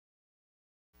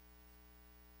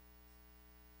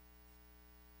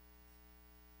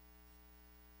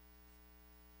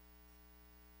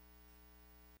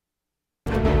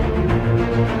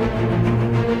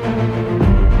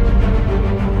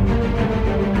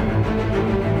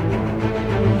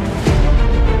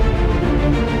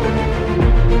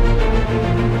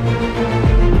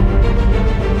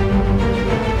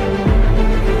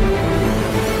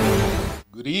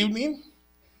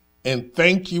and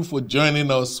thank you for joining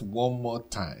us one more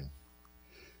time.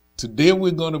 Today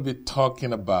we're going to be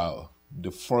talking about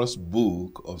the first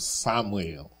book of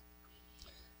Samuel.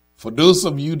 For those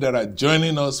of you that are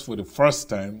joining us for the first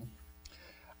time,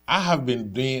 I have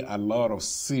been doing a lot of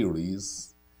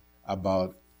series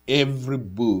about every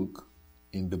book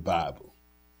in the Bible.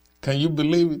 Can you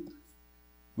believe it?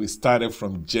 We started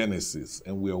from Genesis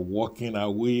and we are working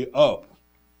our way up.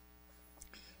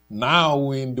 Now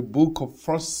we're in the book of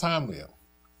 1 Samuel.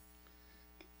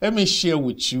 Let me share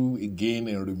with you again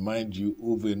and remind you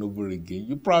over and over again.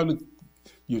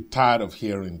 You're tired of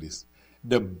hearing this.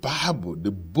 The Bible,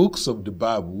 the books of the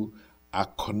Bible are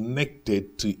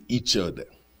connected to each other.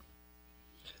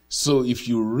 So if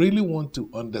you really want to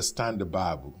understand the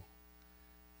Bible,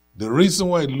 the reason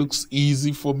why it looks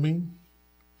easy for me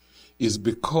is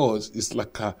because it's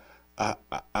like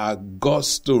a God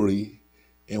story,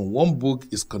 and one book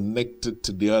is connected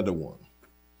to the other one.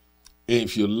 And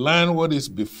if you learn what is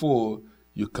before,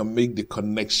 you can make the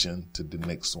connection to the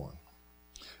next one.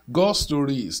 God's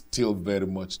story is still very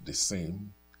much the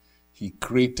same. He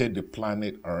created the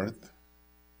planet Earth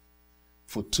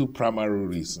for two primary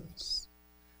reasons: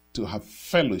 to have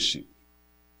fellowship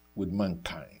with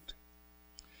mankind,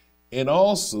 and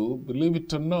also, believe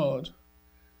it or not,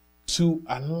 to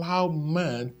allow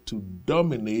man to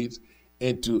dominate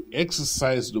and to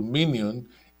exercise dominion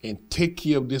and take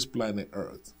care of this planet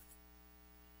Earth,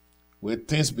 where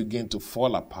things begin to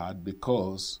fall apart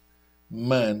because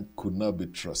man could not be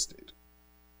trusted.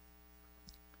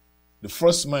 The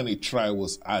first man he tried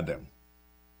was Adam.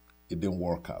 It didn't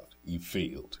work out. He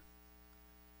failed.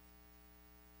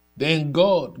 Then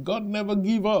God never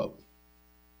gave up.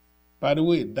 By the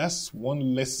way, that's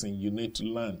one lesson you need to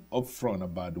learn up front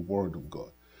about the Word of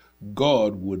God.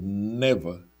 God would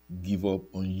never give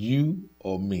up on you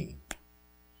or me.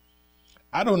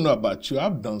 I don't know about you.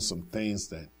 I've done some things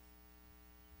that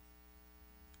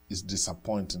is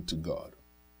disappointing to God.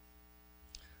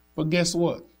 But guess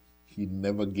what? He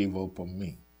never gave up on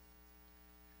me.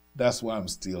 That's why I'm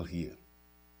still here.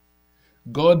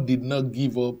 God did not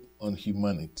give up on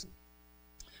humanity.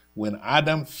 When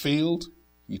Adam failed,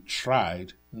 he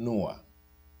tried Noah.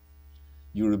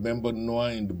 You remember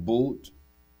Noah in the boat?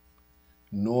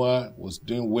 Noah was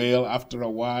doing well. After a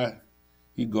while,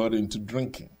 he got into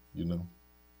drinking,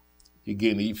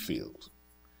 Again, he failed.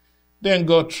 Then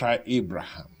God tried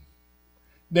Abraham.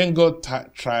 Then God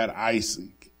tried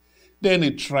Isaac. Then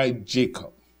he tried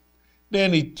Jacob.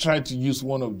 Then he tried to use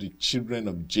one of the children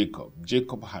of Jacob.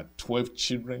 Jacob had 12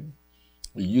 children.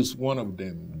 He used one of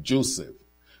them, Joseph.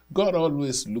 God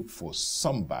always looked for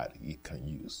somebody he can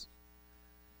use.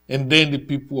 And then the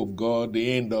people of God,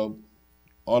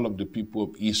 all of the people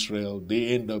of Israel, they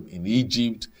end up in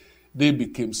Egypt. They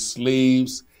became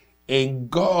slaves, and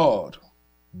God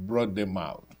brought them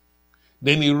out.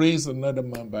 Then he raised another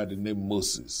man by the name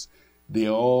Moses. They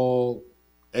all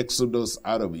exodus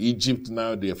out of Egypt.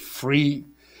 Now they're free.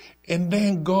 And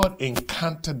then God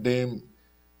encountered them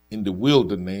in the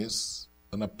wilderness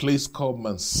on a place called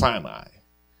Mount Sinai.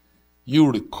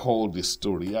 You recall the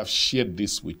story. I've shared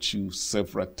this with you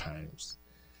several times.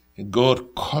 And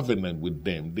God covenanted with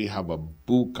them. They have a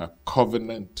book, a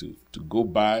covenant to go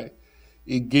by.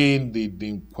 Again, they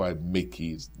didn't quite make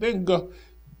it. Then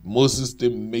Moses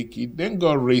didn't make it. Then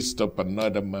God raised up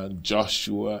another man,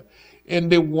 Joshua,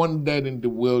 and they wandered in the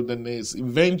wilderness.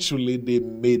 Eventually, they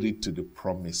made it to the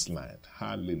promised land.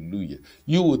 Hallelujah.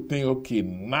 You would think, okay,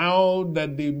 now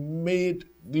that they made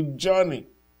the journey,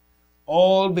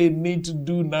 all they need to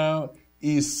do now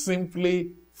is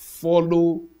simply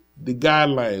follow the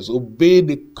guidelines, obey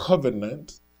the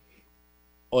covenant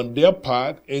on their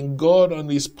part, and God on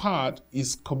his part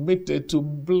is committed to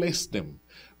bless them.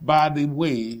 By the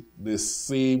way, the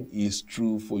same is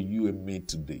true for you and me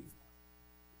today.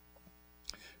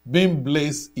 Being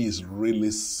blessed is really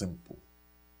simple.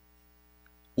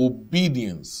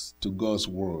 Obedience to God's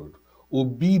word,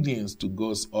 obedience to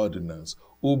God's ordinance,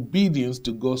 obedience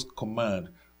to God's command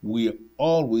will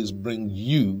always bring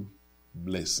you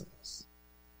blessings.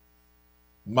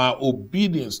 My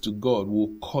obedience to God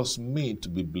will cause me to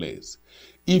be blessed.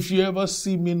 If you ever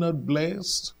see me not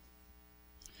blessed,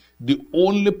 the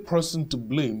only person to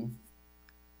blame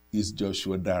is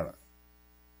Joshua Dara.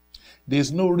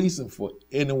 There's no reason for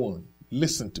anyone,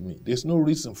 listen to me, there's no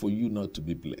reason for you not to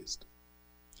be blessed.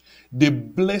 The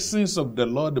blessings of the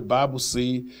Lord, the Bible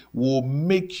says, will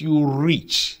make you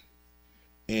rich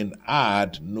and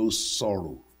add no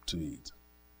sorrow to it.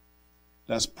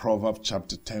 That's Proverbs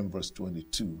chapter 10, verse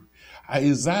 22.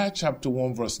 Isaiah chapter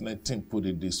 1, verse 19 put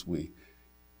it this way: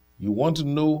 You want to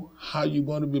know how you're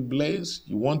going to be blessed?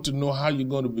 You want to know how you're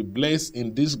going to be blessed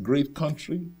in this great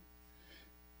country?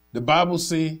 The Bible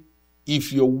says,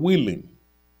 if you're willing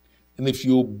and if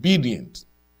you're obedient,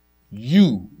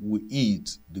 you will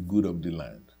eat the good of the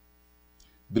land.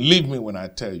 Believe me when I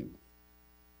tell you,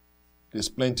 there's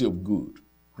plenty of good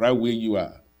right where you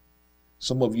are.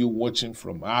 Some of you watching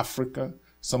from Africa,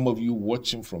 some of you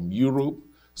watching from Europe,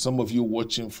 some of you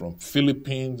watching from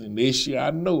Philippines and Asia.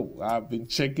 I know, I've been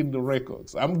checking the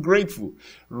records. I'm grateful.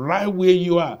 Right where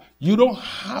you are. You don't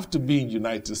have to be in the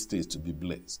United States to be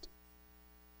blessed.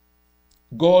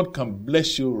 God can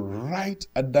bless you right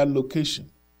at that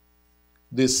location.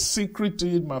 The secret to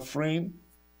it, my friend,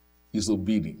 is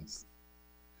obedience.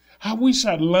 I wish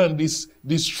I'd learned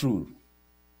this truth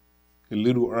a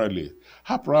little earlier.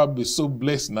 I'll probably be so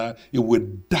blessed now, it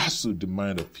would dazzle the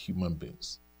mind of human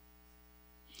beings.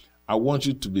 I want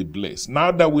you to be blessed.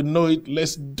 Now that we know it,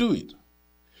 let's do it.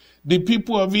 The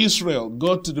people of Israel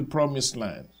got to the promised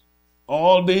land.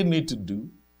 All they need to do,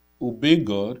 obey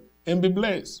God and be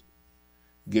blessed.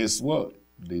 Guess what?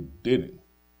 They didn't.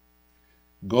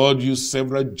 God used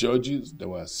several judges. There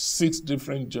were 6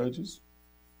 different judges.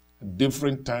 At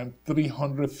different time,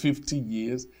 350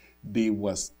 years, it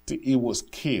was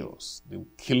chaos. They were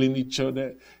killing each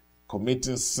other,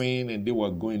 committing sin, and they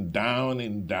were going down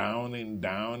and down and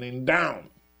down and down.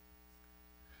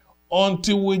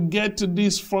 Until we get to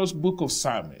this first book of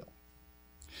Samuel.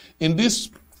 In this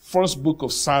first book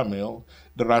of Samuel,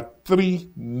 there are 3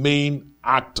 main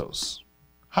actors.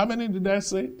 How many did I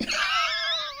say?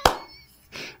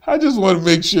 I just want to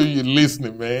make sure you're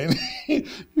listening, man.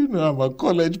 You know, I'm a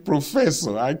college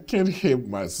professor. I can't help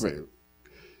myself.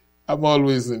 I'm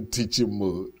always in teaching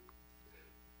mode.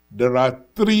 There are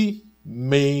 3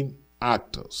 main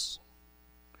actors.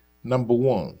 Number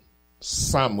 1,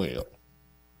 Samuel.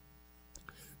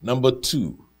 Number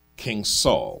 2, King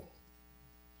Saul.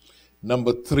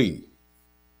 Number 3,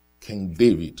 King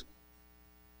David.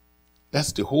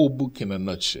 That's the whole book in a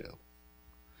nutshell.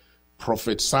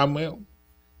 Prophet Samuel,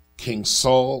 King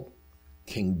Saul,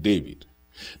 King David.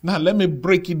 Now let me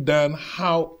break it down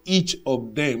how each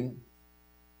of them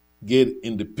get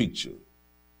in the picture.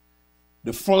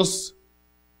 The first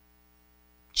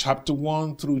chapter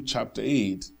 1 through chapter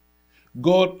 8,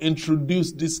 God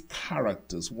introduced these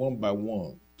characters one by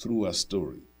one through a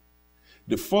story.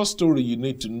 The first story you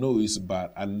need to know is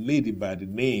about a lady by the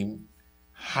name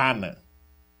Hannah.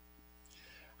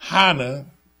 Hannah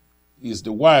is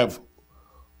the wife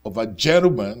of a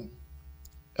gentleman,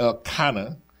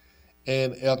 Elkanah,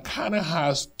 and Elkanah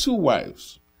has 2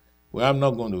 wives. Well, I'm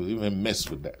not going to even mess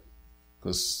with that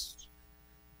because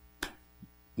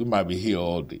we might be here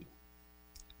all day.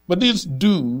 But this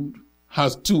dude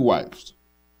has 2 wives,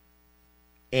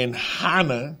 and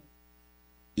Hannah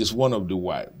is one of the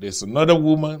wives. There's another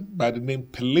woman by the name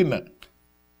Peninnah.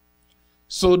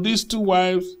 So these 2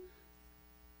 wives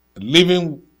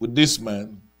living with this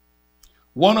man.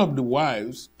 One of the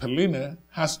wives, Peninnah,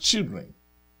 has children.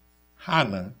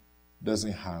 Hannah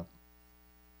doesn't have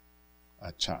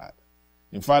a child.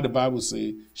 In fact, the Bible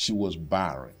says she was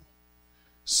barren.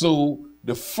 So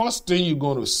the first thing you're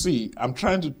going to see, I'm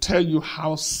trying to tell you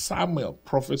how Samuel,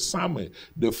 Prophet Samuel,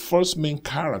 the first main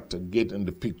character, get in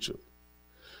the picture.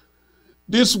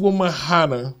 This woman,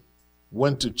 Hannah,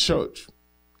 went to church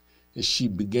and she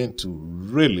began to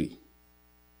really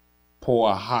pour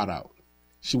her heart out.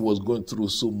 She was going through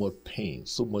so much pain,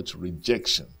 so much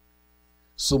rejection,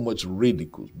 so much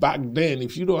ridicule. Back then,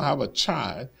 if you don't have a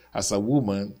child as a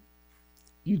woman,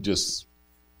 you just...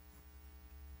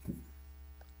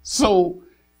 So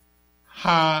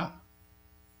her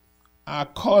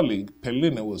colleague,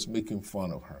 Peninnah, was making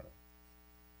fun of her.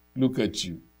 Look at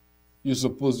you. You're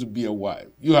supposed to be a wife.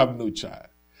 You have no child.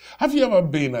 Have you ever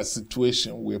been in a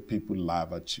situation where people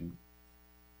laugh at you?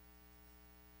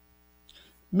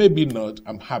 Maybe not.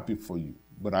 I'm happy for you,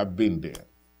 but I've been there.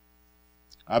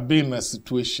 I've been in a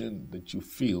situation that you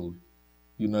feel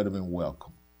you're not even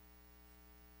welcome.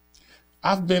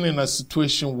 I've been in a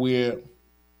situation where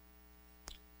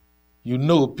you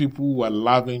know people who are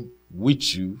laughing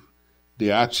with you,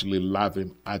 they're actually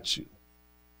laughing at you.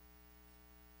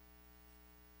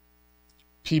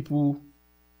 People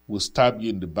will stab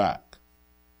you in the back.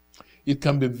 It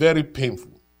can be very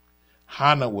painful.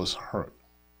 Hannah was hurt.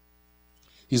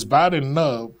 It's bad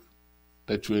enough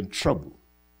that you're in trouble.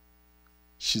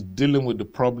 She's dealing with the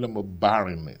problem of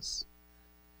barrenness.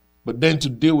 But then to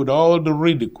deal with all the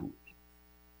ridicule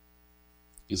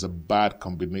is a bad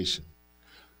combination.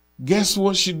 Guess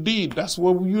what she did? That's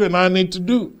what you and I need to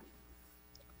do.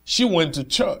 She went to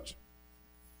church.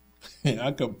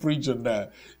 I can preach on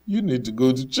that. You need to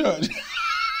go to church.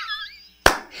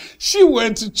 She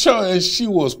went to church and she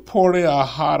was pouring her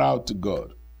heart out to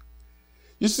God.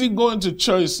 You see, going to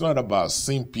church is not about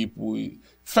seeing people.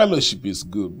 Fellowship is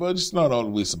good, but it's not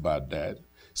always about that.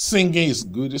 Singing is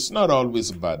good. It's not always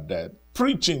about that.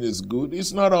 Preaching is good.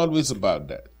 It's not always about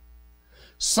that.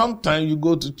 Sometimes you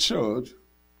go to church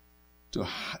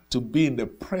to be in the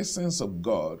presence of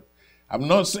God. I'm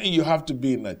not saying you have to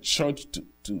be in a church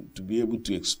to be able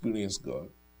to experience God.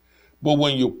 But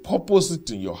when you purpose it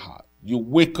in your heart, you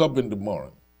wake up in the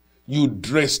morning, you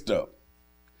dressed up,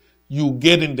 you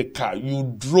get in the car,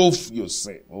 you drove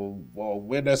yourself, or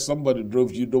whether somebody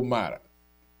drove you, don't matter.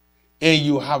 And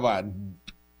you have a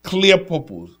clear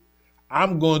purpose.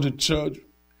 I'm going to church,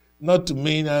 not to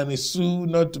mean Annie Sue,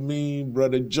 not to mean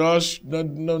Brother Josh. No.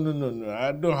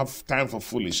 I don't have time for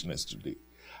foolishness today.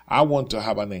 I want to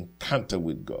have an encounter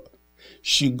with God.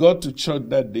 She got to church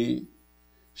that day.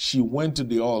 She went to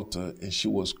the altar and she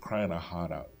was crying her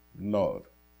heart out. Lord,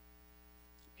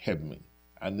 help me.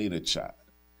 I need a child.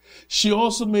 She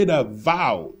also made a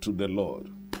vow to the Lord.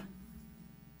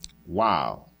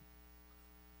 Wow.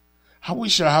 I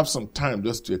wish I have some time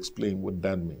just to explain what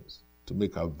that means, to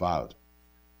make a vow.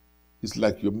 It's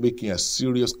like you're making a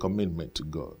serious commitment to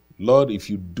God. Lord, if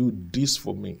you do this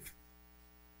for me,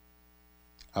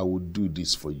 I will do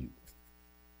this for you.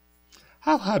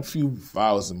 I've had few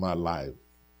vows in my life.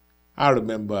 I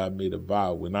remember I made a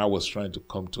vow when I was trying to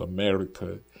come to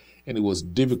America, and it was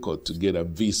difficult to get a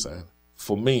visa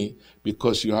for me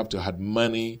because you have to have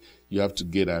money, you have to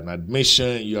get an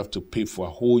admission, you have to pay for a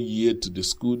whole year to the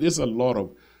school. There's a lot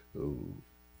of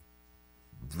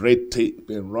red tape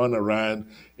and run around,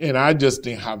 and I just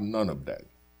didn't have none of that.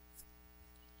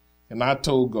 And I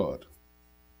told God,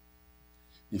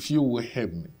 if you will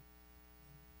help me,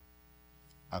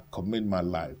 I commit my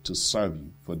life to serve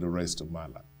you for the rest of my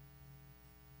life.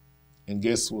 And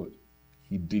guess what?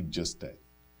 He did just that.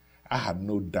 I had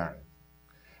no dime.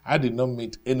 I did not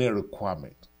meet any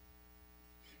requirement.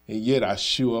 And yet I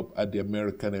show up at the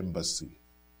American Embassy.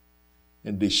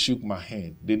 And they shook my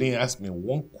hand. They didn't ask me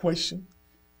one question.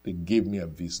 They gave me a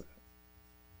visa.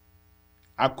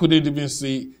 I couldn't even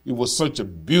say it was such a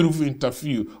beautiful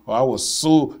interview or I was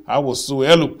so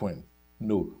eloquent.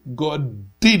 No,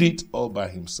 God did it all by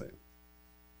himself.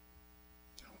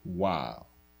 Wow.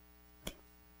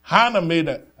 Hannah made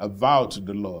a vow to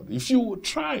the Lord. If you would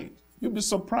try it, you'll be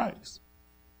surprised.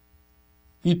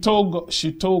 She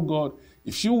told God,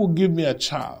 if you will give me a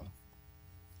child,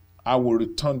 I will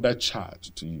return that child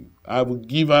to you. I will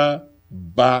give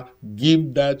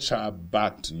that child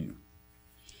back to you.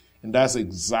 And that's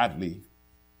exactly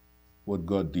what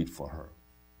God did for her.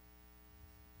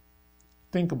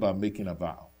 Think about making a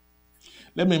vow.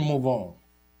 Let me move on.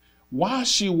 While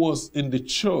she was in the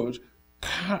church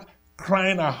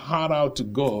crying her heart out to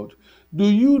God, do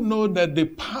you know that the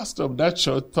pastor of that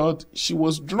church thought she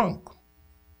was drunk?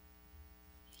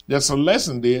 There's a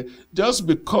lesson there. Just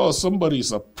because somebody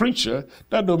is a preacher,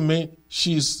 that don't mean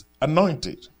she's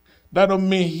anointed. That don't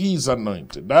mean he's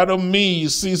anointed. That don't mean he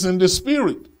sees in the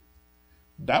spirit.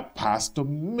 That pastor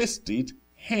missed it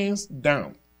hands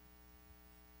down.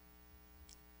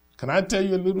 Can I tell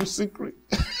you a little secret?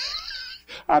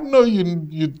 I know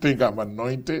you think I'm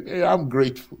anointed. Hey, I'm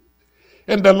grateful.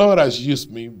 And the Lord has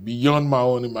used me beyond my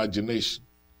own imagination.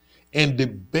 And the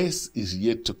best is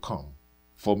yet to come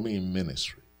for me in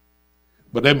ministry.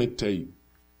 But let me tell you,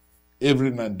 every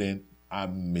now and then I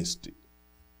missed it.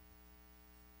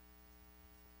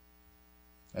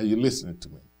 Are you listening to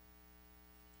me?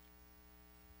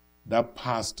 That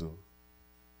pastor,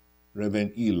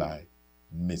 Reverend Eli,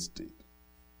 missed it.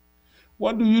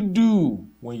 What do you do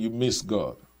when you miss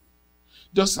God?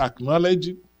 Just acknowledge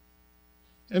it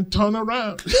and turn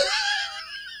around.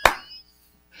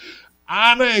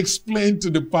 Anna explained to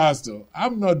the pastor,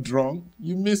 I'm not drunk.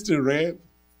 You missed it, Rev.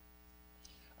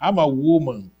 I'm a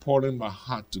woman pouring my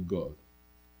heart to God,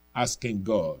 asking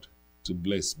God to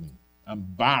bless me. I'm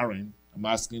barren. I'm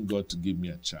asking God to give me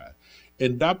a child.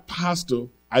 And that pastor,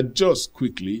 adjust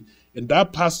quickly, and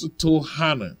that pastor told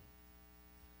Hannah,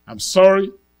 I'm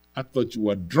sorry, I thought you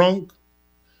were drunk.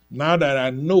 Now that I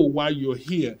know why you're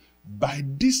here, by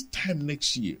this time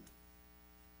next year,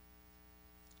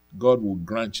 God will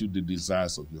grant you the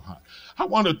desires of your heart. I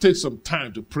want to take some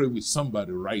time to pray with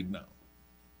somebody right now.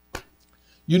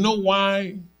 You know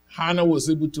why Hannah was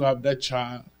able to have that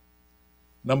child?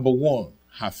 Number one,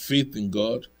 her faith in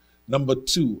God. Number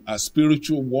two, her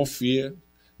spiritual warfare.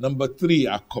 Number three,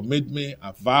 her commitment,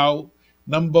 her vow.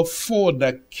 Number four,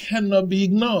 that cannot be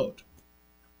ignored.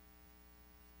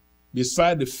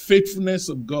 Beside the faithfulness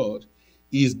of God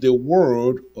is the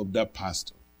word of that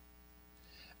pastor.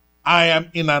 I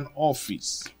am in an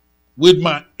office with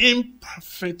my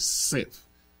imperfect self,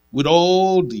 with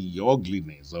all the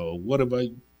ugliness or whatever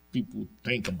people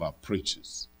think about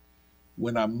preachers.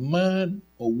 When a man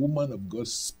or woman of God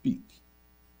speak,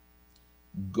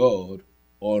 God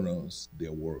honors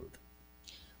their word.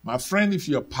 My friend, if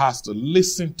you're a pastor,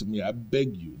 listen to me. I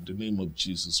beg you in the name of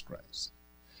Jesus Christ.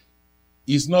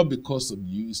 It's not because of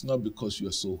you. It's not because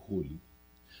you're so holy.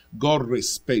 God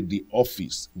respects the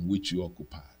office in which you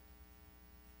occupy.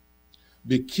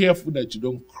 Be careful that you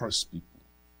don't curse people.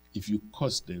 If you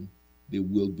curse them, they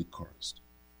will be cursed.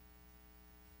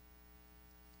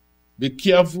 Be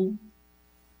careful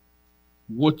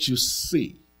what you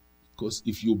say, because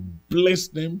if you bless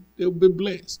them, they'll be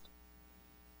blessed.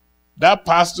 That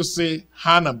pastor said,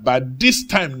 Hannah, by this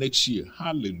time next year,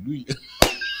 hallelujah.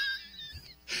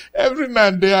 Every now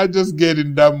and then I just get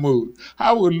in that mood.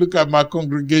 I will look at my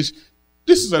congregation.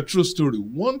 This is a true story.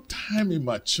 One time in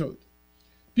my church,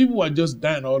 people were just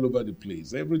dying all over the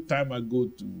place. Every time I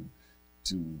go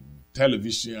to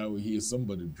television, I will hear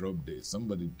somebody drop dead,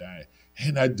 somebody die,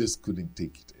 and I just couldn't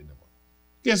take it anymore.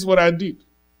 Guess what I did?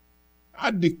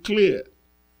 I declared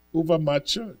over my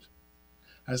church.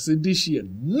 I said, this year,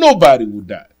 nobody will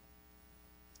die.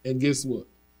 And guess what?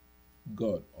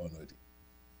 God honored it.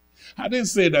 I didn't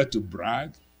say that to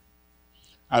brag.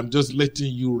 I'm just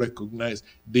letting you recognize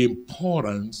the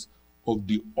importance of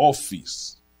the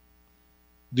office.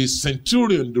 The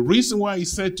centurion, the reason why he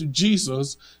said to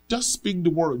Jesus, just speak the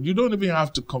word. You don't even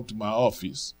have to come to my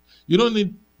office. You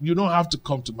don't have to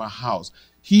come to my house.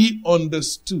 He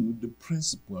understood the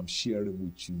principle I'm sharing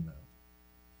with you now.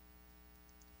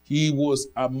 He was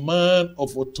a man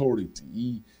of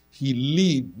authority. He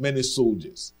lead many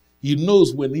soldiers. He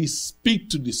knows when he speak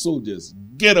to the soldiers,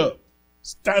 get up,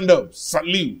 stand up,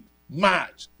 salute,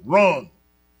 march, run.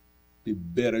 They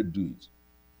better do it.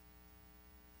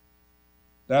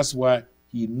 That's why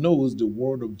he knows the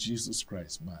word of Jesus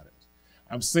Christ matters.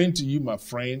 I'm saying to you, my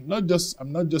friend,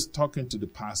 I'm not just talking to the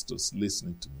pastors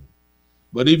listening to me,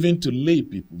 but even to lay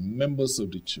people, members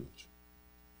of the church.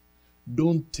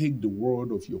 Don't take the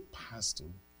word of your pastor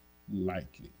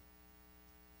lightly.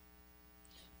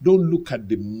 Don't look at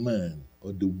the man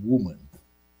or the woman.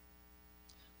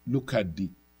 Look at the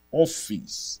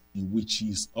office in which he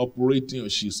is operating or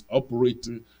she is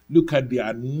operating. Look at the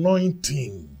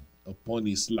anointing upon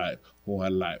his life or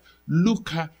her life.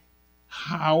 Look at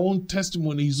her own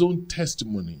testimony, his own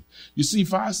testimony. You see,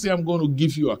 if I say I'm going to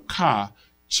give you a car,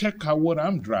 check out what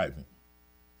I'm driving.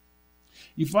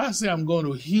 If I say I'm going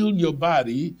to heal your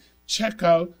body, check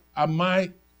out, am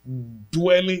I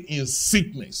dwelling in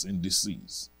sickness and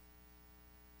disease?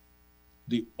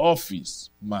 The office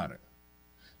matters.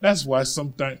 That's why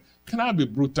sometimes, can I be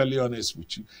brutally honest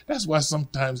with you? That's why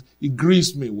sometimes it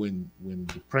grieves me when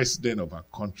the president of our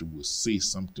country will say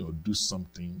something or do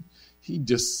something. He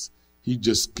just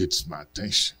gets my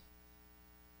attention.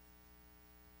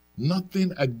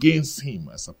 Nothing against him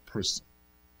as a person,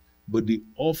 but the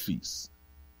office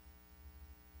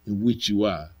in which you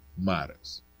are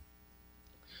matters.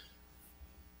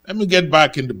 Let me get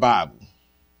back in the Bible.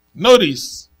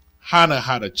 Notice Hannah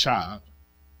had a child,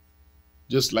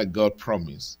 just like God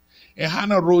promised. And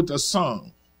Hannah wrote a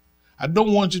song. I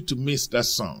don't want you to miss that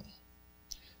song.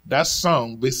 That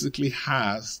song basically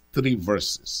has 3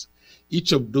 verses.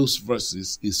 Each of those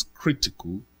verses is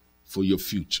critical for your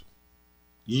future.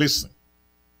 Listen.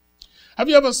 Have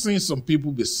you ever seen some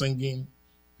people be singing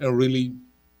and really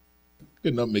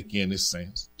they're not making any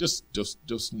sense?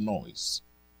 Just noise.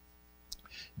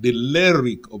 The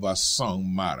lyric of a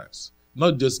song matters.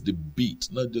 Not just the beat,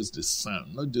 not just the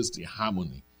sound, not just the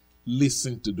harmony.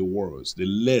 Listen to the words, the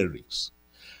lyrics.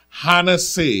 Hannah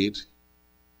said,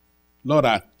 Lord,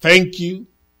 I thank you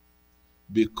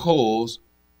because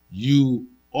you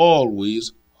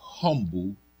always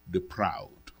humble the proud.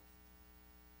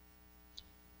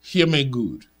 Hear me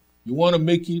good. You want to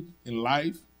make it in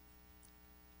life?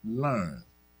 Learn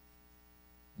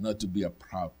not to be a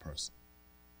proud person.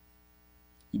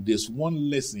 If there's one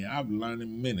lesson I've learned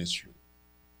in ministry,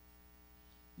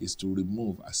 is to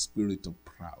remove a spirit of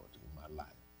pride in my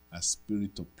life, a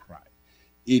spirit of pride.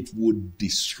 It would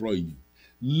destroy you.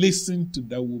 Listen to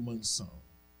that woman's song.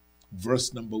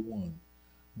 Verse number 1.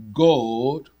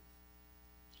 God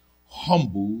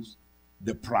humbles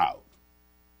the proud.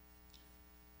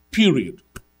 Period.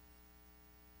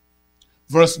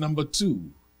 Verse number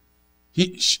 2.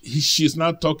 She's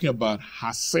not talking about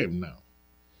herself now.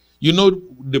 You know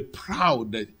the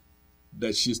proud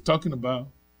that she's talking about?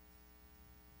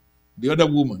 The other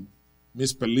woman,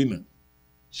 Miss Pelina,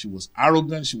 she was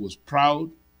arrogant, she was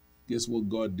proud. Guess what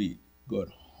God did?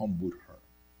 God humbled her.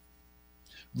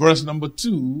 Verse number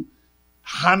 2,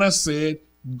 Hannah said,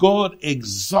 God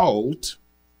exalt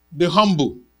the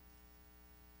humble.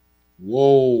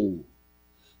 Whoa.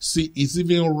 See, it's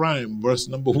even rhyme. Verse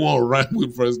number 1 rhyme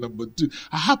with verse number 2.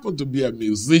 I happen to be a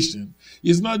musician.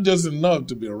 It's not just enough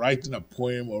to be writing a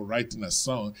poem or writing a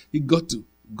song. You got to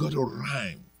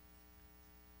rhyme.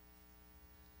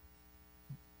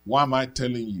 Why am I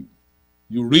telling you?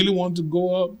 You really want to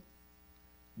go up?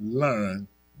 Learn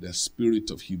the spirit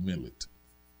of humility.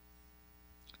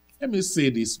 Let me say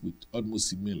this with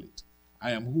utmost humility.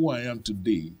 I am who I am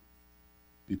today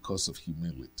because of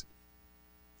humility.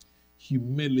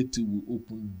 Humility will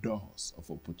open doors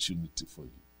of opportunity for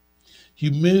you.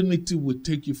 Humility will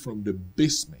take you from the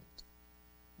basement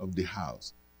of the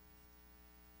house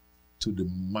to the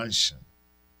mansion,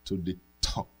 to the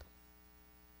top.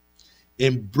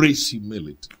 Embrace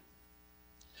humility.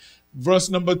 Verse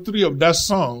number 3 of that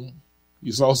song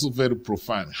is also very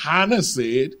profound. Hannah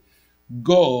said,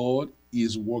 God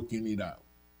is working it out.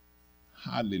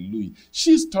 Hallelujah.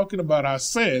 She's talking about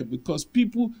herself because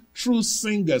people, true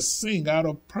singers, sing out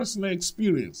of personal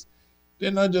experience.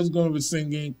 They're not just going to be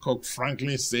singing, Kirk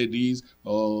Franklin said this,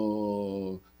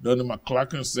 or Donnie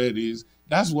McClurkin said this.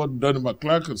 That's what Donnie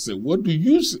McClurkin said. What do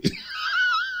you say?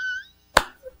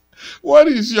 What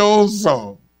is your own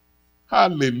song?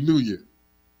 Hallelujah.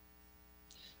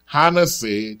 Hannah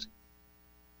said,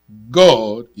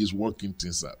 God is working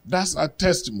things out. That's our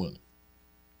testimony.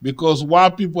 Because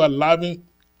while people are laughing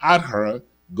at her,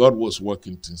 God was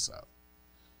working things out.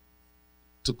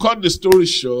 To cut the story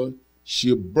short,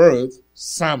 she birthed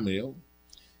Samuel,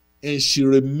 and she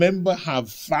remembered her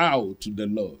vow to the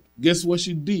Lord. Guess what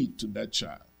she did to that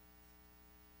child?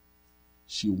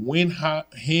 She went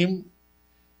him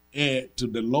to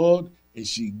the Lord, and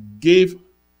she gave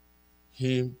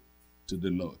him to the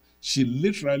Lord. She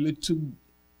literally took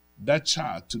that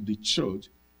child to the church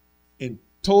and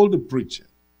told the preacher,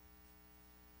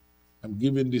 I'm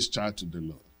giving this child to the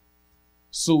Lord.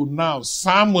 So now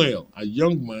Samuel, a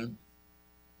young man,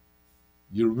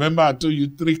 you remember I told you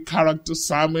 3 characters,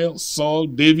 Samuel, Saul,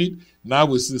 David. Now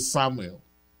we see Samuel.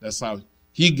 That's how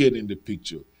he get in the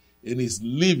picture. And he's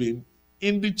living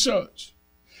in the church.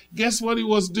 Guess what he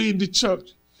was doing in the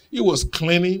church? He was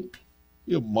cleaning.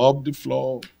 He mopped the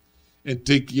floor and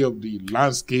take care of the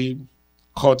landscape,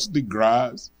 cut the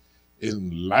grass,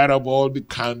 and light up all the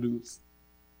candles.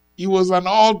 He was an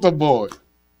altar boy.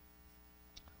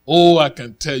 Oh, I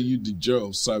can tell you the joy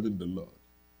of serving the Lord.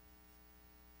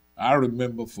 I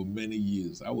remember for many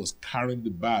years, I was carrying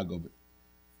the bag of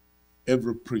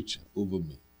every preacher over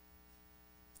me.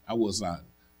 I was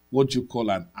what you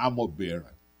call an armor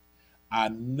bearer. I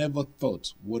never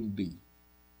thought one day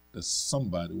that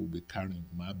somebody would be carrying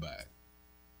my bag.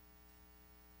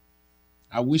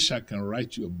 I wish I can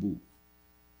write you a book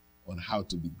on how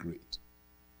to be great.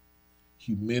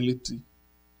 Humility,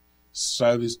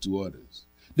 service to others.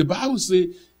 The Bible says,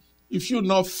 if you're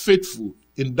not faithful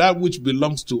in that which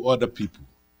belongs to other people,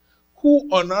 who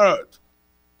on earth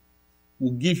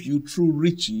will give you true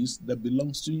riches that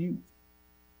belongs to you?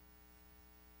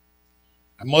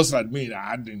 I must admit,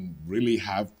 I didn't really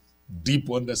have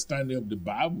deep understanding of the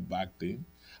Bible back then.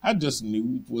 I just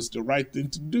knew it was the right thing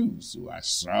to do. So I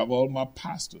served all my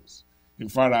pastors. In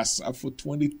fact, I served for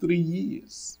 23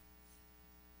 years.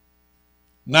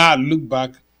 Now I look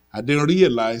back, I didn't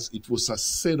realize it was a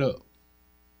setup.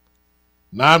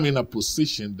 Now I'm in a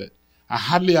position that I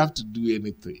hardly have to do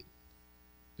anything.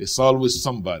 There's always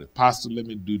somebody. Pastor, let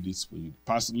me do this for you.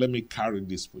 Pastor, let me carry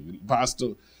this for you. Pastor,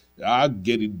 I'll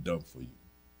get it done for you.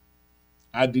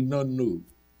 I did not know.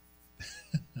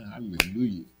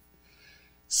 Hallelujah.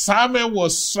 Samuel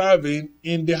was serving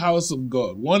in the house of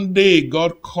God. One day,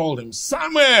 God called him,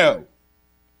 Samuel.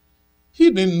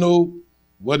 He didn't know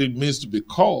what it means to be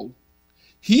called.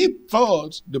 He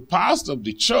thought the pastor of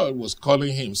the church was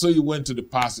calling him. So he went to the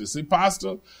pastor and said,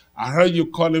 Pastor, I heard you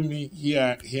calling me.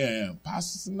 Here I am.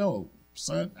 Pastor said, no,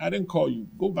 son, I didn't call you.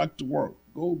 Go back to work.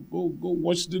 Go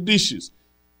wash the dishes.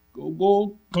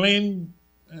 Go clean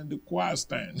the choir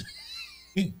stand.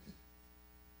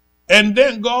 And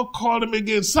then God called him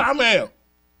again, Samuel.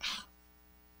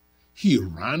 He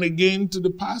ran again to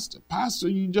the pastor. Pastor,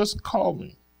 you just called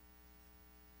me.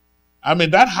 I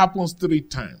mean, that happens 3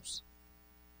 times.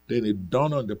 Then it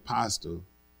dawned on the pastor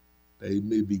that it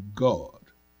may be God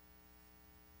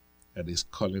that is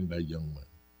calling that young man.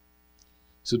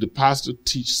 So the pastor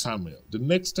teach Samuel. The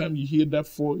next time you hear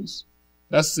that voice,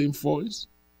 that same voice,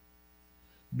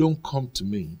 don't come to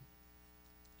me.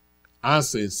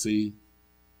 Answer and say,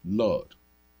 Lord,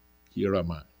 here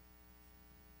am I.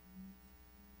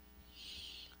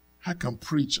 I can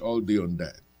preach all day on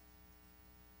that.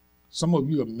 Some of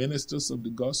you are ministers of the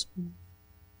gospel.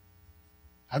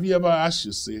 Have you ever asked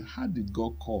yourself, how did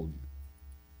God call you?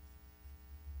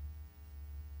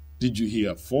 Did you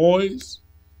hear a voice?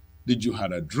 Did you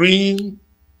have a dream?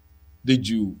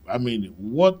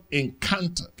 What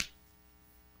encounter?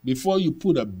 Before you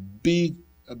put a big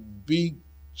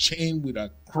chain with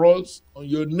a cross on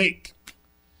your neck,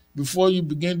 before you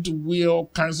begin to wear all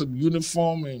kinds of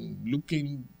uniform and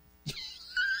looking,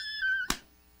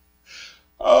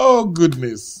 oh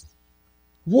goodness.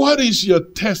 What is your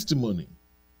testimony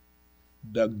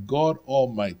that God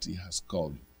Almighty has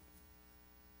called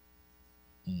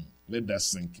you? Let that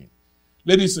sink in.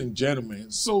 Ladies and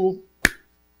gentlemen, so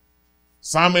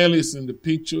Samuel is in the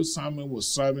picture. Samuel was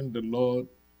serving the Lord.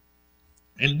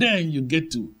 And then you get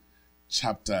to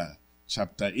chapter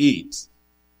 8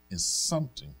 and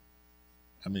something.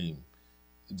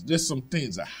 There's some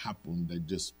things that happen that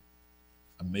just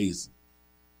amazing.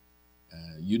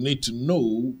 You need to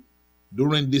know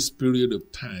during this period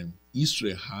of time,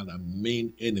 Israel had a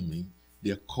main enemy.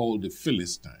 They're called the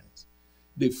Philistines.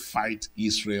 They fight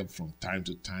Israel from time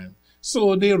to time.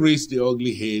 So they raise the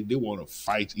ugly head. They want to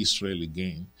fight Israel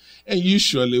again. And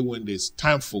usually when there's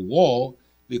time for war,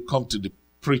 they come to the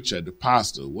preacher, the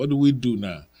pastor. What do we do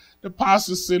now? The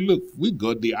pastor said, look, we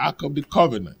got the Ark of the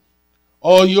Covenant.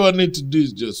 All you all need to do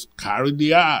is just carry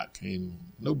the Ark, and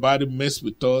nobody mess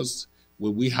with us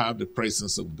when we have the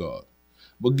presence of God.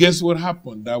 But guess what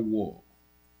happened that war?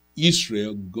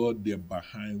 Israel got their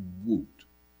behind wood.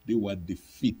 They were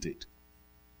defeated.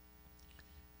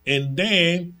 And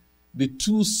then the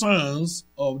two sons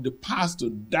of the pastor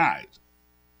died.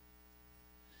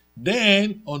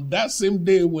 Then on that same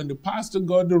day when the pastor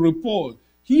got the report,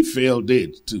 he fell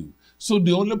dead too. So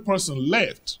the only person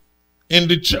left in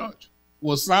the church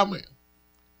was Samuel.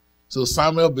 So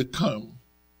Samuel became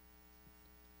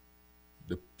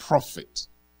the prophet,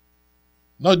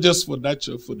 not just for that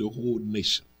church, for the whole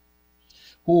nation.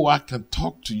 Oh, I can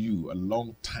talk to you a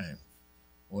long time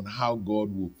on how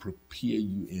God will prepare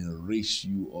you and raise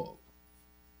you up.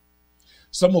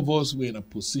 Some of us, we're in a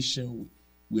position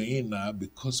we're in now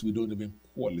because we don't even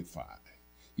qualify.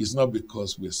 It's not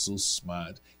because we're so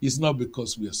smart. It's not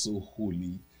because we're so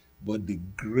holy, but the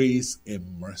grace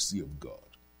and mercy of God.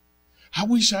 I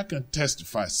wish I can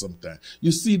testify sometime.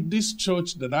 You see, this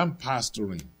church that I'm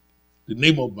pastoring, the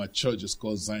name of my church is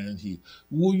called Zion Hill.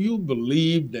 Will you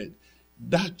believe that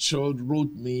that church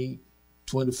wrote me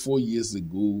 24 years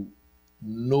ago,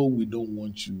 no, we don't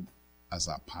want you as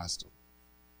our pastor?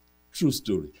 True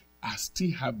story. I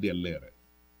still have their letter.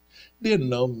 They're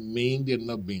not mean. They're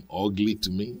not being ugly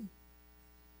to me.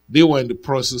 They were in the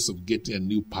process of getting a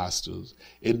new pastor,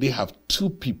 and they have two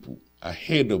people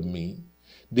ahead of me.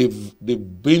 They've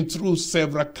been through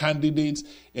several candidates,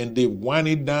 and they've won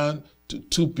it down to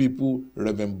two people,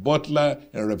 Reverend Butler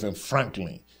and Reverend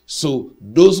Franklin. So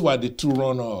those were the two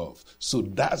runners. So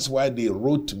that's why they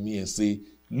wrote to me and say,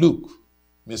 look,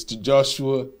 Mr.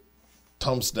 Joshua,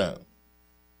 thumbs down.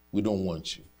 We don't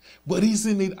want you. But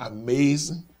isn't it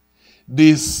amazing?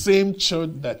 The same church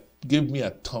that gave me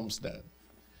a thumbs down,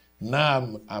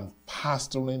 now I'm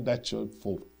pastoring that church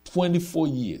for 24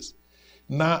 years.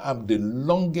 Now I'm the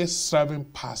longest serving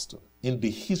pastor in the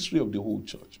history of the whole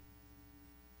church.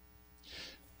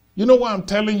 You know what I'm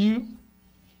telling you?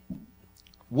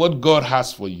 What God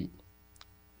has for you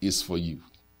is for you.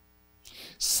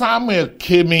 Samuel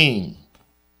came in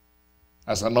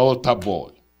as an altar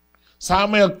boy.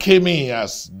 Samuel came in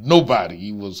as nobody.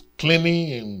 He was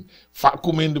cleaning and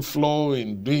vacuuming the floor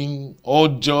and doing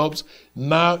odd jobs.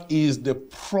 Now he is the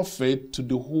prophet to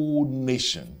the whole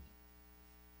nation.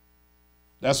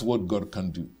 That's what God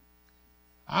can do.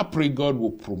 I pray God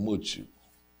will promote you.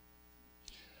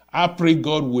 I pray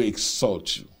God will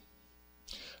exalt you.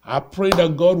 I pray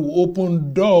that God will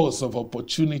open doors of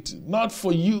opportunity, not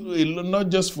for you, not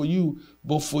just for you,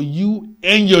 but for you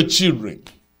and your children.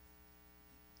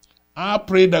 I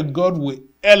pray that God will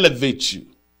elevate you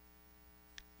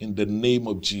in the name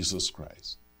of Jesus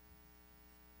Christ.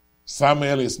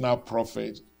 Samuel is now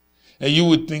prophet, and you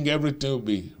would think everything will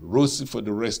be rosy for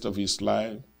the rest of his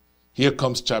life. Here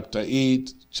comes chapter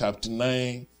 8, chapter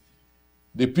 9.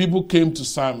 The people came to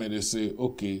Samuel and they say,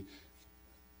 okay,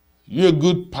 you're a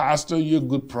good pastor, you're a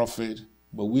good prophet,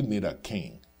 but we need a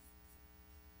king.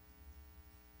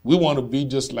 We want to be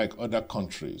just like other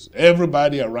countries.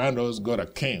 Everybody around us got a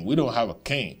king. We don't have a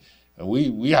king. And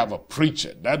we have a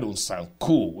preacher. That don't sound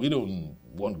cool. We don't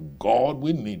want God.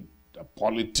 We need a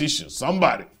politician,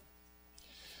 somebody.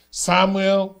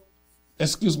 Samuel,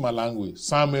 excuse my language,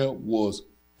 Samuel was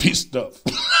pissed off.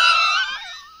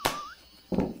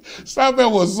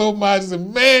 Samuel was so mad. He said,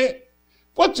 man,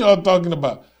 what y'all talking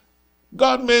about?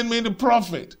 God made me the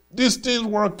prophet. This thing's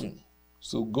working.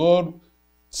 So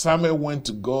Samuel went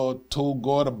to God, told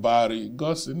God about it.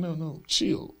 God said, no,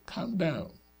 chill, calm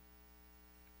down.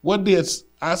 What they're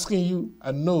asking you,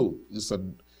 I know it's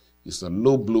a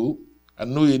low blow. I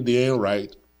know they ain't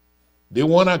right. They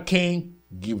want a king,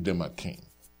 give them a king.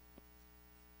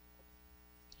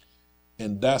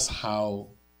 And that's how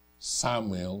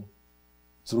Samuel,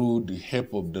 through the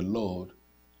help of the Lord,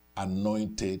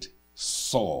 anointed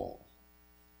Saul.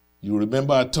 You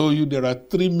remember I told you there are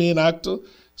three main actors,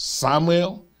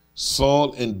 Samuel,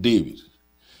 Saul, and David.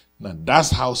 Now that's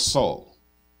how Saul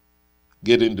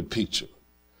get in the picture.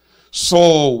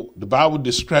 Saul, the Bible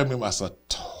describes him as a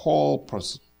tall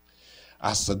person,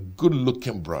 as a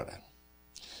good-looking brother,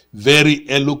 very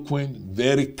eloquent,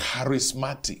 very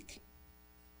charismatic,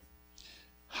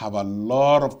 have a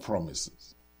lot of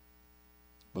promises.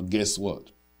 But guess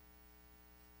what?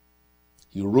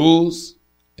 He rose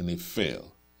and he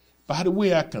fell. By the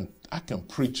way, I can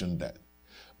preach on that.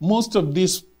 Most of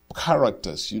these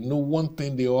characters, you know one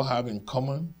thing they all have in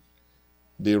common?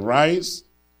 They rise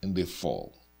and they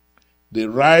fall. They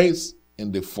rise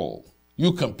and they fall.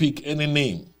 You can pick any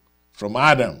name, from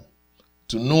Adam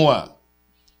to Noah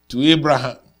to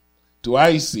Abraham to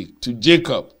Isaac to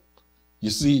Jacob. You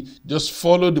see, just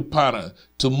follow the pattern,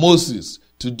 to Moses,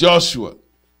 to Joshua,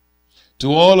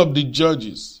 to all of the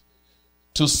judges,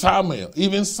 to Samuel,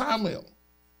 even Samuel.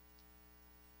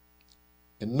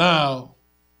 And now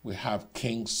we have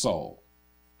King Saul.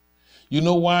 You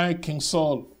know why King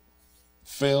Saul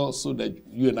fell? So that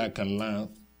you and I can learn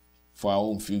for our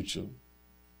own future.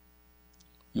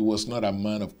 He was not a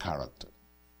man of character.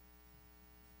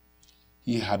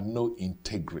 He had no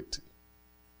integrity.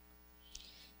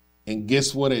 And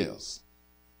guess what else?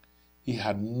 He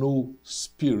had no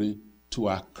spirit to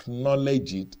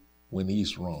acknowledge it when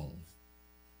he's wrong.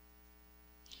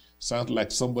 Sounds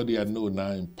like somebody I know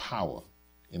now in power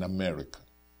in America.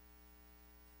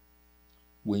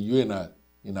 When you're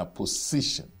in a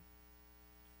position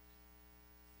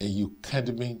and you can't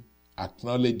even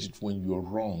acknowledge it when you're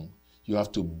wrong, you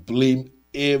have to blame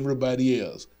everybody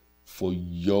else for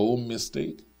your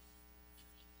mistake,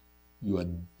 you are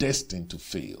destined to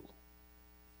fail.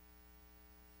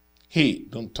 Hey,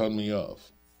 don't turn me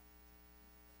off.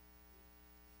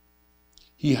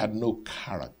 He had no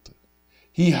character.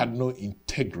 He had no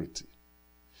integrity.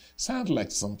 Sounds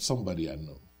like somebody I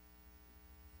know.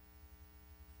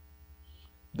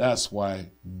 That's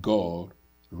why God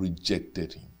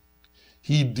rejected him.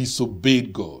 He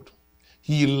disobeyed God.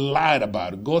 He lied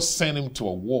about it. God sent him to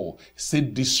a war. He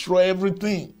said, destroy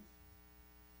everything.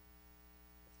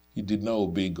 He did not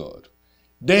obey God.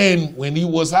 Then when he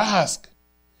was asked,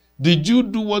 did you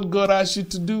do what God asked you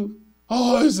to do?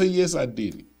 Oh, he said, yes, I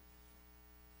did it.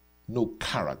 No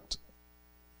character,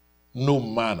 no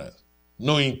manner,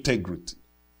 no integrity.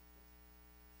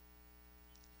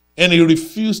 And he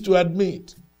refused to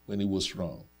admit when he was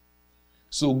wrong.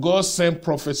 So God sent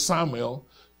Prophet Samuel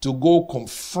to go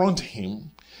confront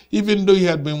him, even though he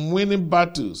had been winning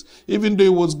battles, even though he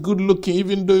was good looking,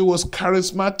 even though he was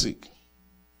charismatic.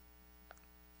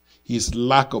 His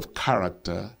lack of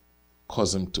character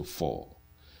caused him to fall.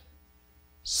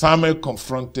 Samuel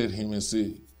confronted him and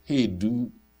said, hey,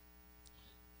 dude,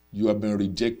 you have been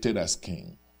rejected as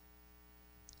king.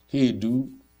 Hey,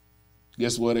 dude,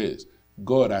 guess what it is?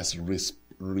 God has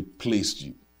replaced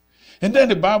you. And then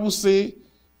the Bible says,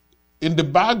 in the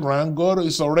background, God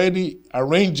is already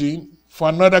arranging for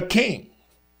another king.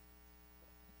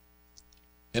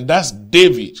 And that's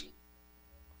David.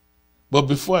 But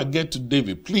before I get to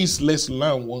David, please let's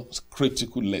learn one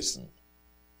critical lesson.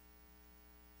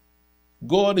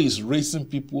 God is raising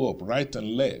people up right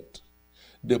and left.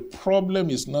 The problem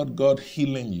is not God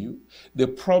healing you. The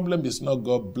problem is not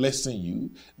God blessing you.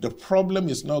 The problem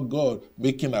is not God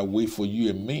making a way for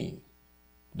you and me.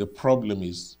 The problem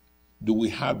is, do we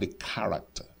have the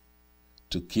character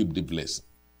to keep the blessing?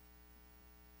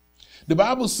 The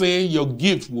Bible says your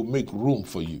gift will make room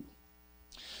for you.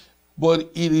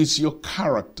 But it is your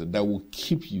character that will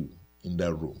keep you in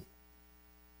that room.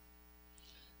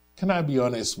 Can I be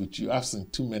honest with you? I've seen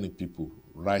too many people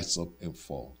rise up and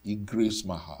fall. It grieves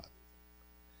my heart.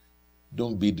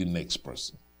 Don't be the next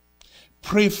person.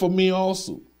 Pray for me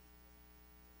also,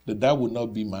 that will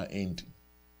not be my ending.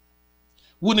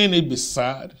 Wouldn't it be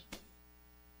sad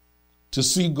to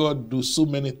see God do so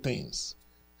many things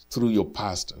through your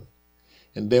pastor,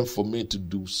 and then for me to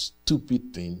do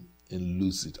stupid things and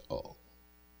lose it all?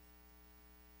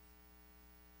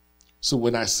 So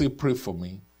when I say pray for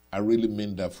me, I really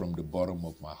mean that from the bottom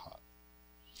of my heart.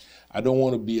 I don't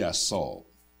want to be a Saul.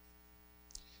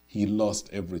 He lost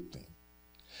everything.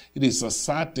 It is a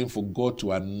sad thing for God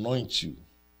to anoint you,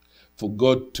 for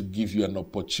God to give you an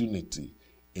opportunity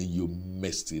and you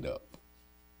messed it up.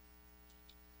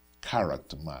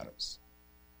 Character matters.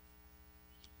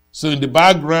 So in the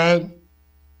background,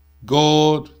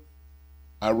 God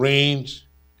arranged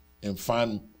and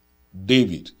found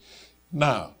David.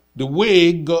 Now, the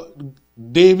way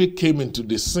David came into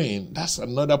the scene, that's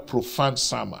another profound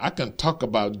sermon. I can talk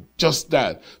about just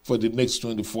that for the next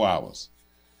 24 hours.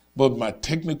 But my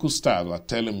technical staff are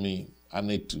telling me I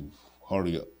need to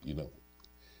hurry up,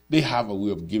 They have a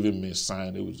way of giving me a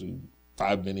sign. It was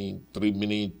 5 minutes, 3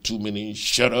 minutes, 2 minutes,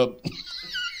 shut up.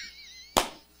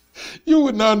 You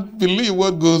would not believe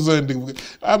what goes on.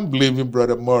 I'm blaming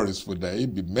Brother Morris for that.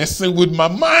 He'd be messing with my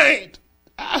mind.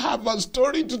 I have a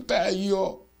story to tell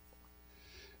you.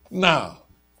 Now,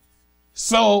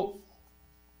 so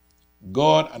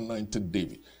God anointed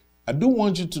David. I do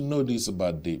want you to know this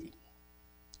about David.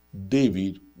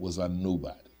 David was a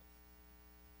nobody.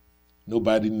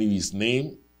 Nobody knew his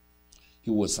name.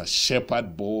 He was a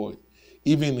shepherd boy.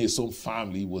 Even his own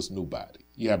family, he was nobody.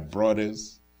 He had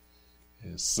brothers,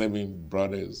 7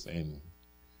 brothers, and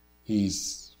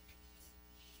he's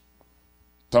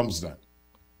thumbs down.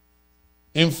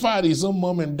 In fact, his own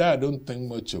mom and dad don't think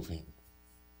much of him.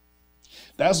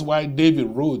 That's why David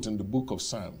wrote in the book of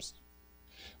Psalms,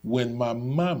 when my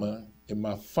mama and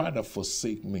my father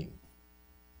forsake me,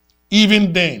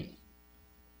 even then,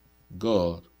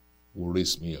 God will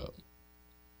raise me up.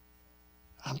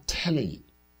 I'm telling you,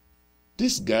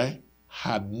 this guy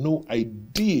had no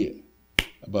idea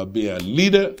about being a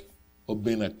leader or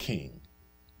being a king.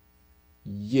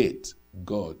 Yet,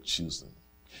 God chose him.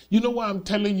 You know why I'm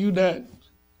telling you that?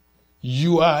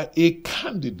 You are a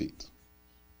candidate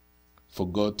for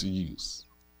God to use.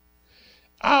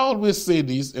 I always say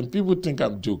this, and people think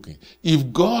I'm joking.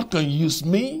 If God can use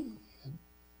me,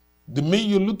 the me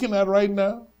you're looking at right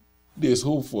now, there's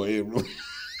hope for everyone.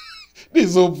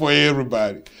 There's hope for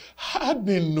everybody. I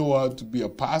didn't know how to be a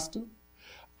pastor.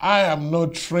 I am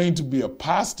not trained to be a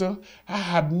pastor. I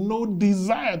had no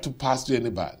desire to pastor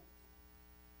anybody.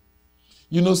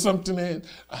 You know something?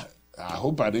 I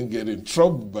hope I didn't get in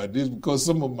trouble by this, because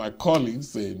some of my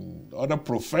colleagues and other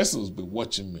professors be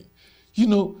watching me.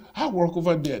 I work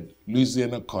over there at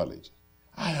Louisiana College.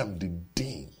 I am the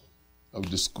dean of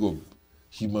the School of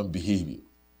Human Behavior.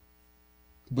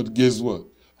 But guess what?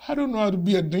 I don't know how to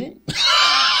be a dean.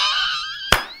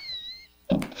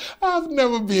 I've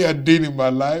never been a dean in my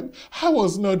life. I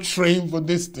was not trained for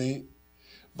this thing.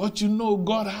 But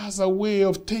God has a way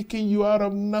of taking you out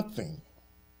of nothing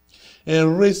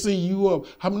and raising you up.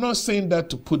 I'm not saying that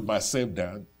to put myself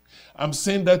down. I'm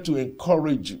saying that to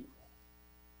encourage you.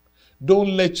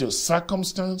 Don't let your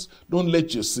circumstance, don't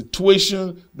let your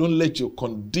situation, don't let your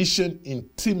condition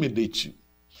intimidate you.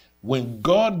 When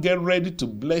God gets ready to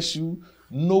bless you,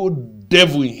 no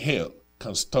devil in hell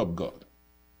can stop God.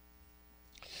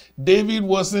 David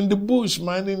was in the bush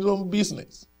minding his own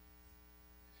business.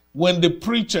 When the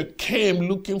preacher came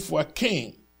looking for a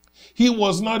king, he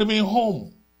was not even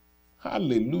home.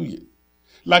 Hallelujah.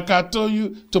 Like I told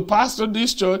you, to pastor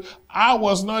this church, I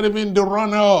was not even the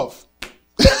runner-off.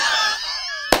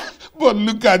 But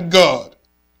look at God.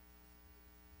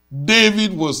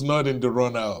 David was not in the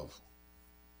runner-off.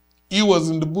 He was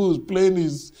in the bush playing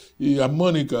his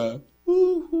harmonica.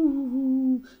 Ooh, ooh,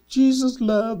 ooh, Jesus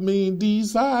loved me,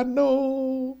 this I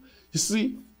know. You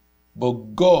see? But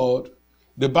God,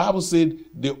 the Bible said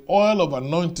the oil of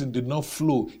anointing did not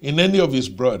flow in any of his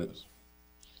brothers.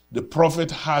 The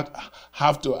prophet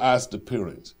have to ask the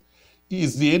parents,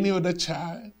 is there any other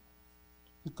child?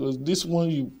 Because this one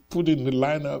you put in the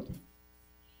lineup,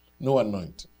 no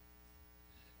anointing.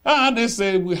 They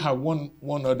say we have one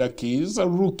other kid. It's a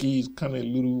rookie. He's kind of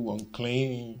little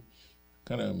unclean,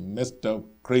 kind of messed up,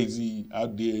 crazy,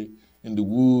 out there in the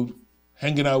wood,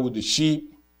 hanging out with the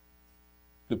sheep.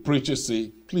 The preacher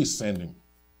say, please send him.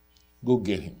 Go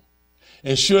get him.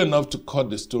 And sure enough, to cut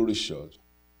the story short,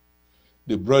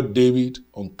 they brought David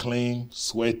unclean,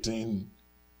 sweating,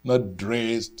 not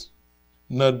dressed,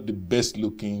 not the best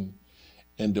looking,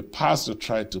 and the pastor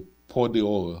tried to pour the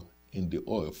oil, and the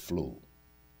oil flowed.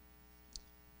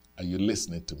 Are you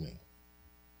listening to me?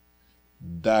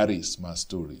 That is my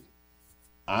story.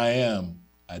 I am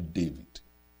a David.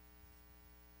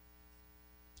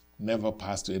 Never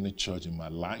pastored any church in my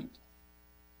life.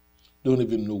 Don't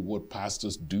even know what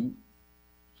pastors do.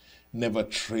 Never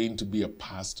trained to be a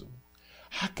pastor.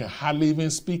 I can hardly even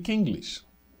speak English.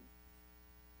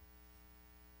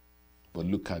 But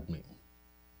look at me.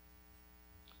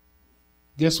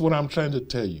 Guess what I'm trying to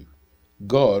tell you?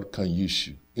 God can use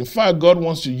you. In fact, God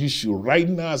wants to use you right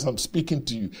now as I'm speaking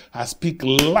to you. I speak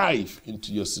life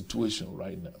into your situation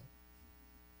right now.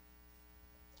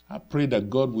 I pray that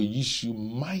God will use you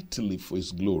mightily for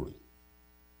his glory.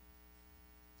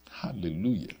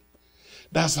 Hallelujah.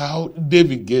 That's how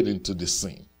David get into the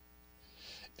scene.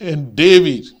 And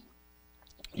David,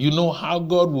 you know how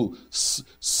God will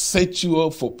set you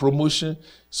up for promotion?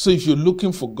 So if you're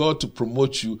looking for God to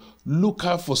promote you, look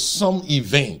out for some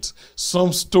event,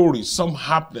 some story, some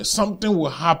happening. Something will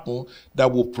happen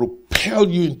that will propel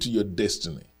you into your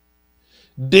destiny.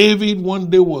 David one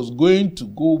day was going to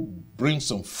go bring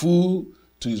some food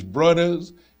to his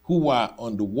brothers who were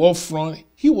on the war front.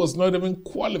 He was not even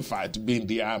qualified to be in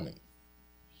the army.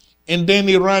 And then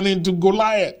he ran into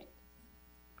Goliath.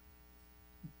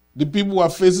 The people were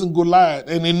facing Goliath,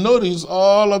 and he noticed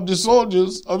all of the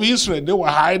soldiers of Israel, they were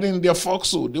hiding in their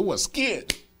foxhole. They were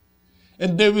scared.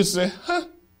 And David said,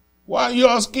 why are you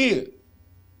all scared?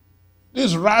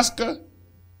 This rascal,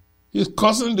 he's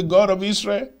cursing the God of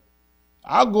Israel.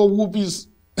 I'll go whoop his...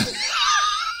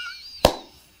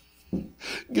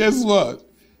 Guess what?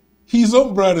 His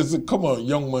own brother said, come on,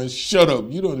 young man, shut up.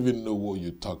 You don't even know what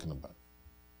you're talking about.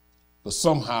 But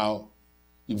somehow,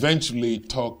 eventually, he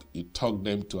talked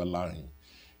them to allow him.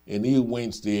 And he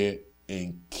went there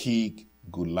and kicked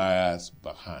Goliath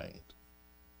behind.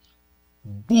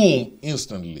 Boom,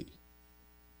 instantly.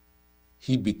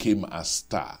 He became a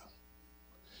star.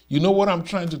 You know what I'm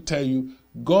trying to tell you?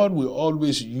 God will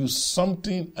always use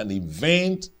something, an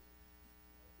event,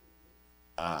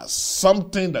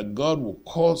 something that God will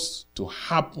cause to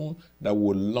happen that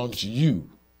will launch you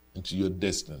into your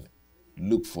destiny.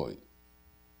 Look for it.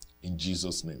 In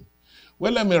Jesus' name.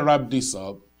 Well, let me wrap this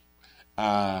up.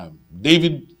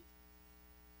 David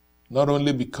not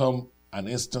only become an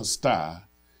instant star,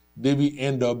 David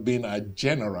ended up being a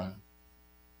general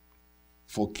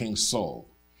for King Saul.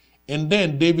 And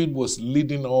then David was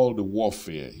leading all the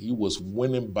warfare. He was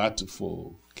winning battle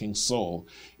for King Saul.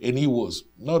 And he was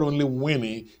not only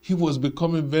winning, he was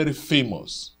becoming very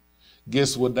famous.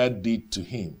 Guess what that did to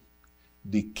him?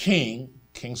 The king,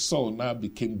 King Saul, now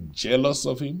became jealous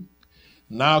of him.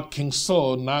 Now King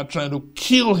Saul now trying to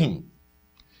kill him.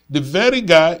 The very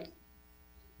guy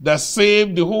that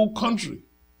saved the whole country.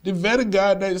 The very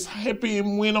guy that is helping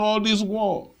him win all this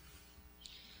war.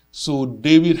 So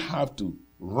David had to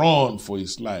run for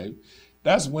his life.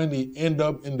 That's when he ended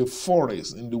up in the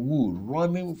forest, in the wood,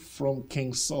 running from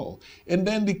King Saul. And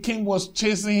then the king was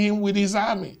chasing him with his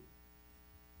army.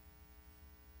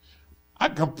 I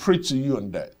can preach to you on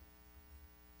that.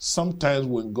 Sometimes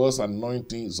when God's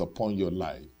anointing is upon your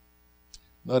life,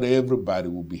 not everybody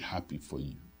will be happy for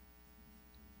you.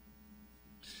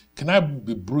 Can I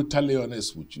be brutally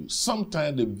honest with you?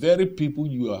 Sometimes the very people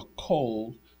you are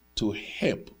called to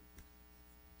help,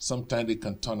 sometimes they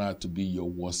can turn out to be your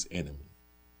worst enemy.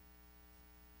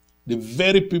 The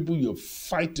very people you're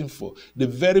fighting for, the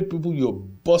very people you're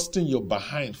busting your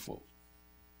behind for.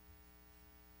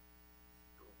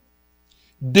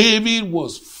 David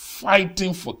was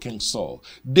fighting for King Saul.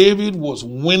 David was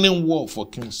winning war for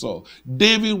King Saul.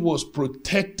 David was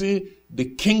protecting the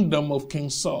kingdom of King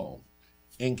Saul.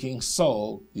 And King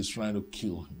Saul is trying to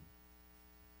kill him.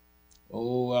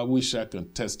 Oh, I wish I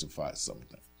could testify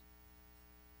sometimes.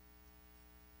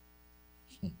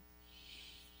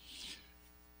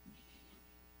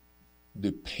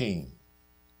 The pain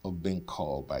of being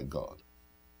called by God.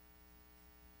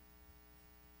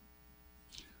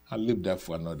 I'll leave that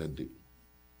for another day.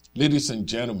 Ladies and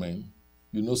gentlemen,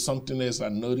 you know something else I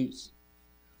noticed?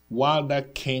 While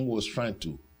that king was trying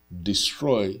to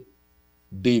destroy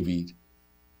David,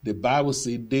 the Bible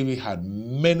says David had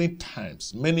many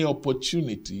times, many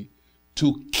opportunities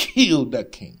to kill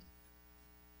that king.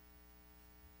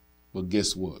 But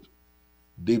guess what?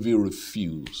 David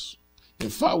refused. In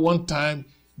fact, one time,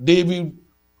 David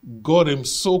got him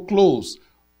so close.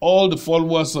 All the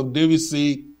followers of David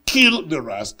say, kill the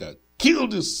rascal. Kill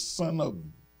the son of...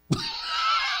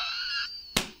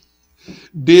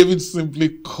 David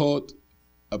simply cut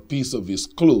a piece of his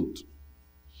cloth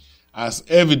as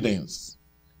evidence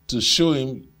to show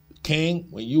him, King,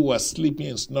 when you were sleeping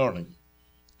and snoring,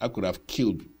 I could have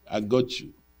killed you. I got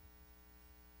you.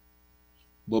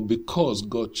 But because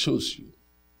God chose you,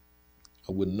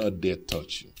 I will not dare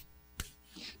touch you.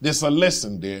 There's a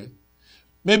lesson there.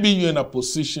 Maybe you're in a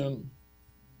position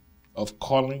of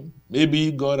calling.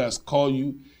 Maybe God has called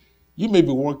you. You may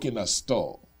be working a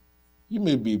store. You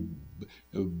may be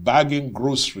bagging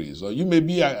groceries, or you may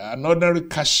be an ordinary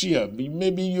cashier.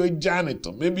 Maybe you're a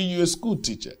janitor. Maybe you're a school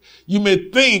teacher. You may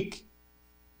think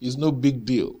it's no big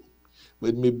deal,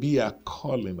 but it may be a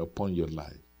calling upon your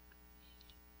life.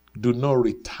 Do not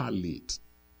retaliate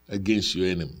against your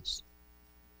enemies.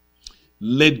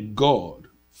 Let God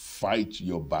fight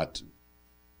your battle.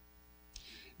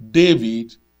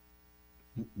 David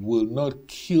will not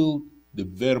kill the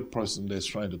very person that's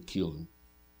trying to kill him.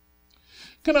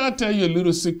 Can I tell you a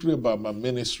little secret about my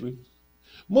ministry?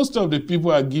 Most of the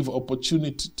people I give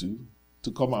opportunity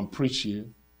to come and preach here,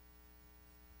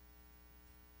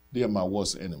 they are my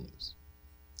worst enemies.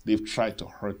 They've tried to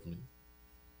hurt me.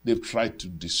 They've tried to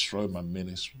destroy my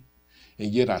ministry.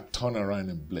 And yet I turn around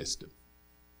and bless them.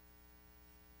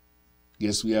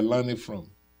 Guess we are learning from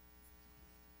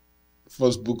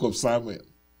first book of Samuel,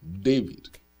 David.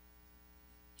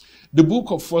 The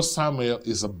book of 1 Samuel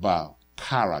is about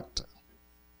character.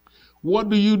 What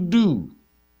do you do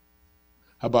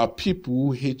about people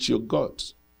who hate your God?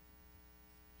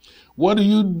 What do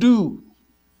you do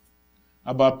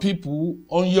about people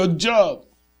on your job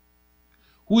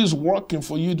who is working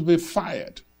for you to be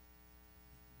fired?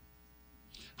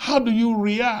 How do you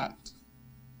react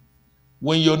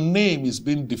when your name is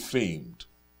being defamed?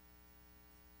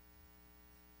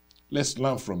 Let's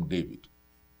learn from David.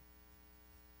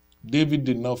 David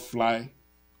did not fly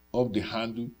off the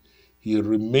handle. He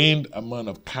remained a man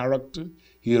of character.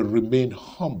 He remained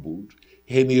humbled.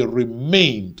 And he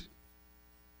remained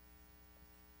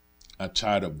a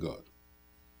child of God.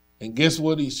 And guess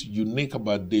what is unique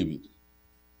about David?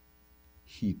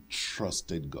 He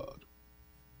trusted God.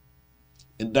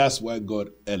 And that's why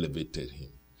God elevated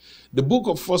him. The book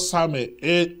of 1 Samuel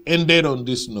ended on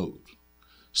this note.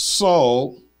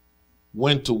 Saul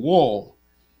went to war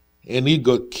and he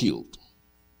got killed.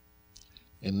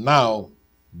 And now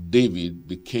David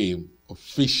became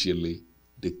officially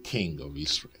the king of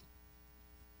Israel.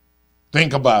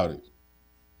 Think about it.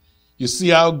 You see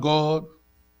how God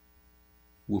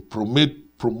will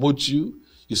promote you.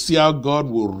 You see how God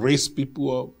will raise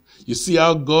people up. You see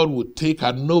how God will take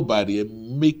a nobody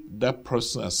and make that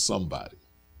person a somebody.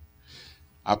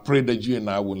 I pray that you and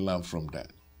I will learn from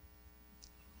that.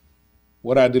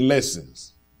 What are the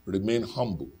lessons? Remain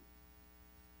humble.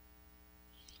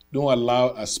 Don't allow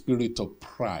a spirit of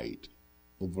pride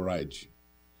override you.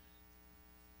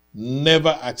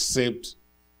 Never accept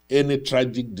any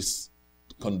tragic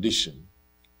condition.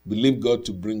 Believe God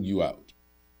to bring you out.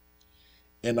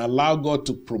 And allow God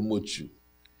to promote you.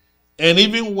 And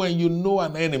even when you know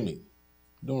an enemy,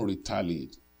 don't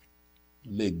retaliate.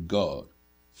 Let God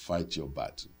fight your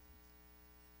battle.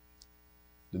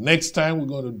 The next time we're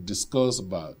going to discuss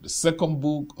about the second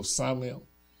book of Samuel,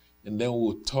 and then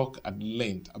we'll talk at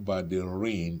length about the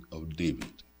reign of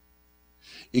David.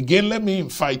 Again, let me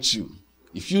invite you.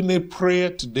 If you need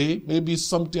prayer today, maybe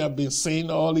something I've been saying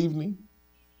all evening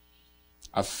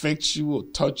affects you or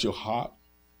touch your heart,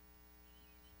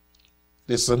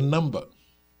 there's a number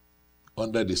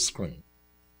under the screen.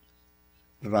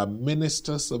 There are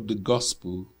ministers of the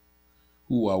gospel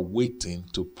who are waiting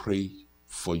to pray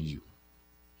for you.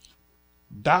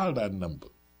 Dial that number.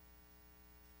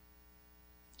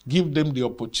 Give them the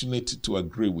opportunity to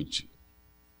agree with you.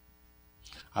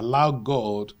 Allow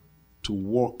God to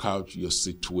work out your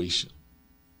situation.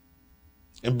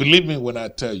 And believe me when I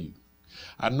tell you,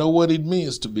 I know what it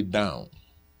means to be down.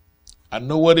 I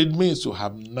know what it means to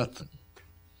have nothing.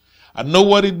 I know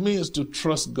what it means to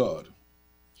trust God.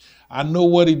 I know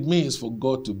what it means for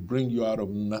God to bring you out of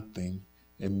nothing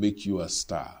and make you a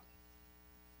star.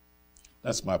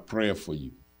 That's my prayer for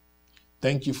you.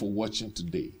 Thank you for watching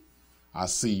today. I'll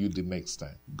see you the next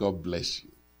time. God bless you.